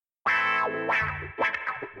Welcome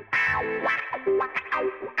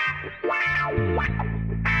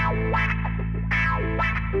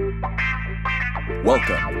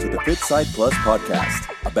to the FitSide Plus podcast,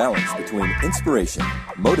 a balance between inspiration,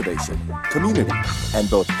 motivation, community, and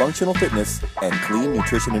both functional fitness and clean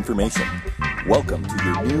nutrition information. Welcome to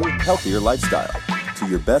your new, healthier lifestyle, to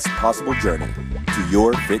your best possible journey, to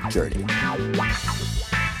your fit journey.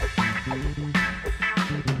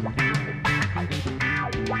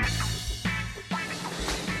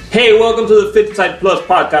 Hey, welcome to the FitSide Plus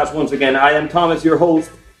podcast once again. I am Thomas, your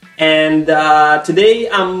host. And today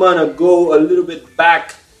I'm going to go a little bit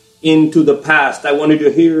back into the past. I wanted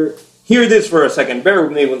to hear this for a second. Bear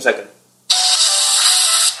with me 1 second.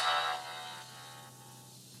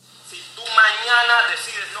 Si tú mañana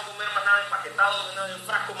decides no comer más nada empaquetado, más nada en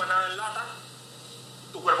frasco, más nada en lata,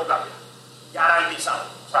 tu cuerpo cambia. Garantizado.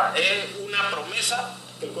 O sea, es una promesa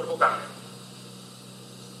que el cuerpo cambia.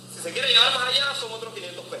 Si se quiere llevar más allá, son otros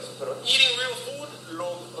 500 pesos. Pero eating real food,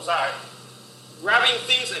 grabbing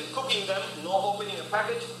things and cooking them, no opening a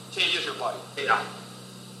package, changes your body. Yeah.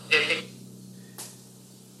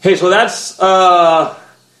 Hey, so that's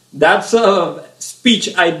a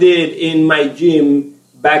speech I did in my gym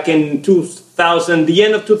back in the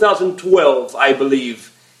end of 2012, I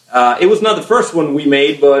believe. It was not the first one we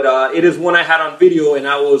made, but it is one I had on video, and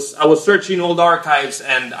I was searching old archives,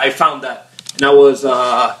 and I found that, and I was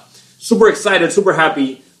super excited, super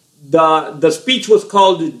happy. The speech was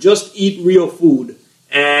called "Just Eat Real Food,"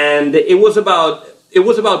 and it was about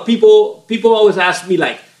people. People always ask me,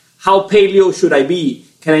 like, how paleo should I be?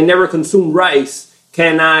 Can I never consume rice?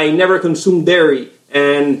 Can I never consume dairy?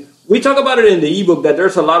 And we talk about it in the ebook that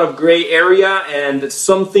there's a lot of gray area, and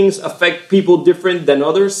some things affect people different than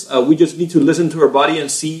others. We just need to listen to our body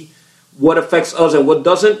and see what affects us and what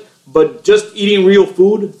doesn't. But just eating real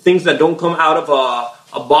food, things that don't come out of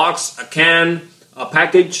a box, a can, a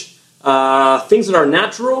package, things that are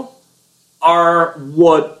natural are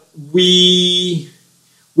what we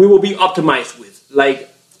will be optimized with. Like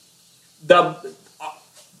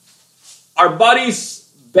our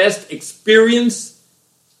body's best experience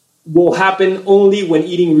will happen only when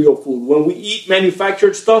eating real food. When we eat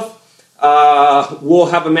manufactured stuff, we'll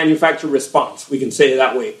have a manufactured response. We can say it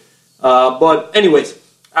that way. But anyways,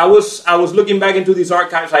 I was looking back into these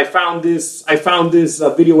archives. I found this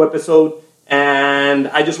video episode, and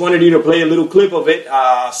I just wanted you to play a little clip of it.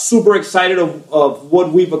 Super excited of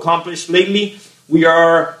what we've accomplished lately. We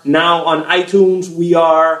are now on iTunes. We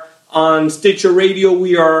are on Stitcher Radio.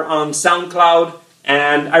 We are on SoundCloud.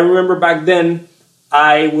 And I remember back then,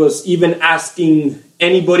 I was even asking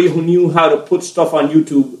anybody who knew how to put stuff on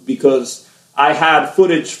YouTube, because I had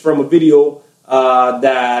footage from a video,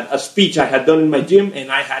 a speech I had done in my gym, and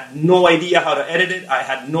I had no idea how to edit it. I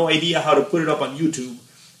had no idea how to put it up on YouTube.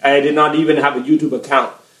 I did not even have a YouTube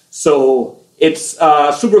account. So it's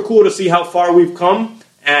super cool to see how far we've come.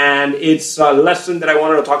 And it's a lesson that I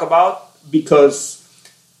wanted to talk about, because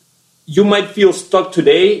you might feel stuck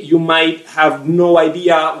today. You might have no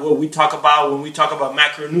idea what we talk about when we talk about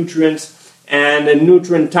macronutrients and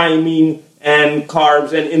nutrient timing and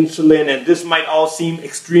carbs and insulin. And this might all seem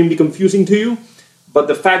extremely confusing to you. But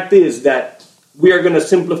the fact is that we are going to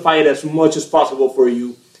simplify it as much as possible for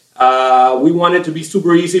you. We want it to be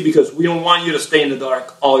super easy, because we don't want you to stay in the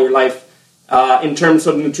dark all your life. In terms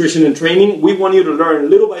of nutrition and training, we want you to learn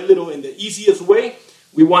little by little in the easiest way.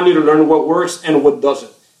 We want you to learn what works and what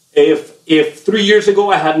doesn't. If 3 years ago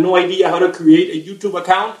I had no idea how to create a YouTube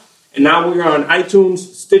account, and now we are on iTunes,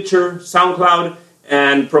 Stitcher, SoundCloud,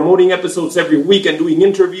 and promoting episodes every week and doing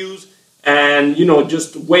interviews, and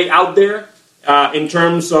just way out there in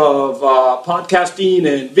terms of podcasting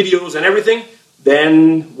and videos and everything,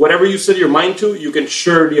 then whatever you set your mind to, you can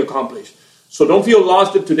surely accomplish. So don't feel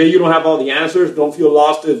lost if today you don't have all the answers. Don't feel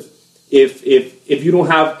lost if you don't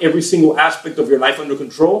have every single aspect of your life under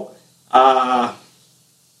control.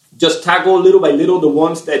 Just tackle little by little the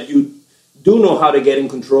ones that you do know how to get in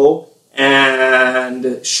control,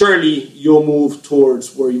 and surely you'll move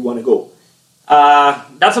towards where you want to go.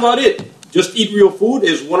 That's about it. Just eat real food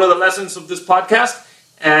is one of the lessons of this podcast,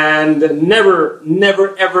 and never,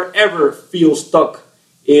 ever, ever feel stuck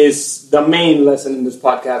is the main lesson in this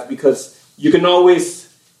podcast, because you'll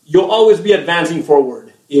always be advancing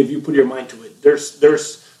forward if you put your mind to it.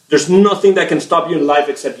 There's nothing that can stop you in life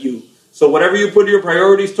except you. So whatever you put your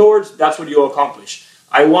priorities towards, that's what you'll accomplish.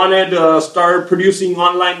 I wanted to start producing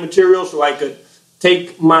online material so I could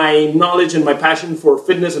take my knowledge and my passion for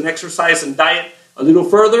fitness and exercise and diet a little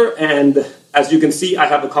further, and as you can see, I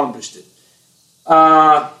have accomplished it.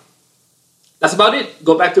 That's about it.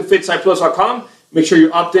 Go back to fitsideplus.com. Make sure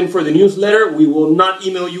you opt in for the newsletter. We will not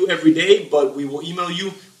email you every day, but we will email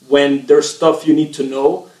you when there's stuff you need to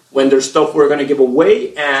know, when there's stuff we're going to give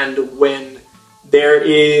away, and when there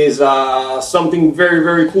is something very,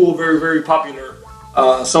 very cool, very, very popular.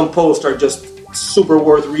 Some posts are just super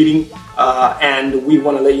worth reading, and we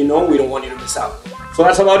want to let you know. We don't want you to miss out. So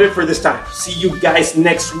that's about it for this time. See you guys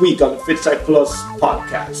next week on the FitSight Plus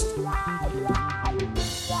podcast.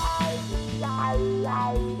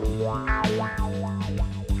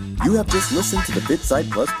 You have just listened to the FitSight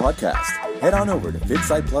Plus podcast. Head on over to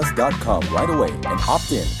fitsightplus.com right away and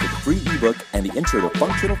opt in for the free ebook and the Intro to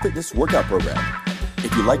Functional Fitness workout program.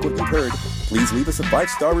 If you like what you've heard, please leave us a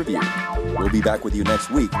 5-star review. We'll be back with you next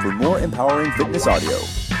week for more empowering fitness audio.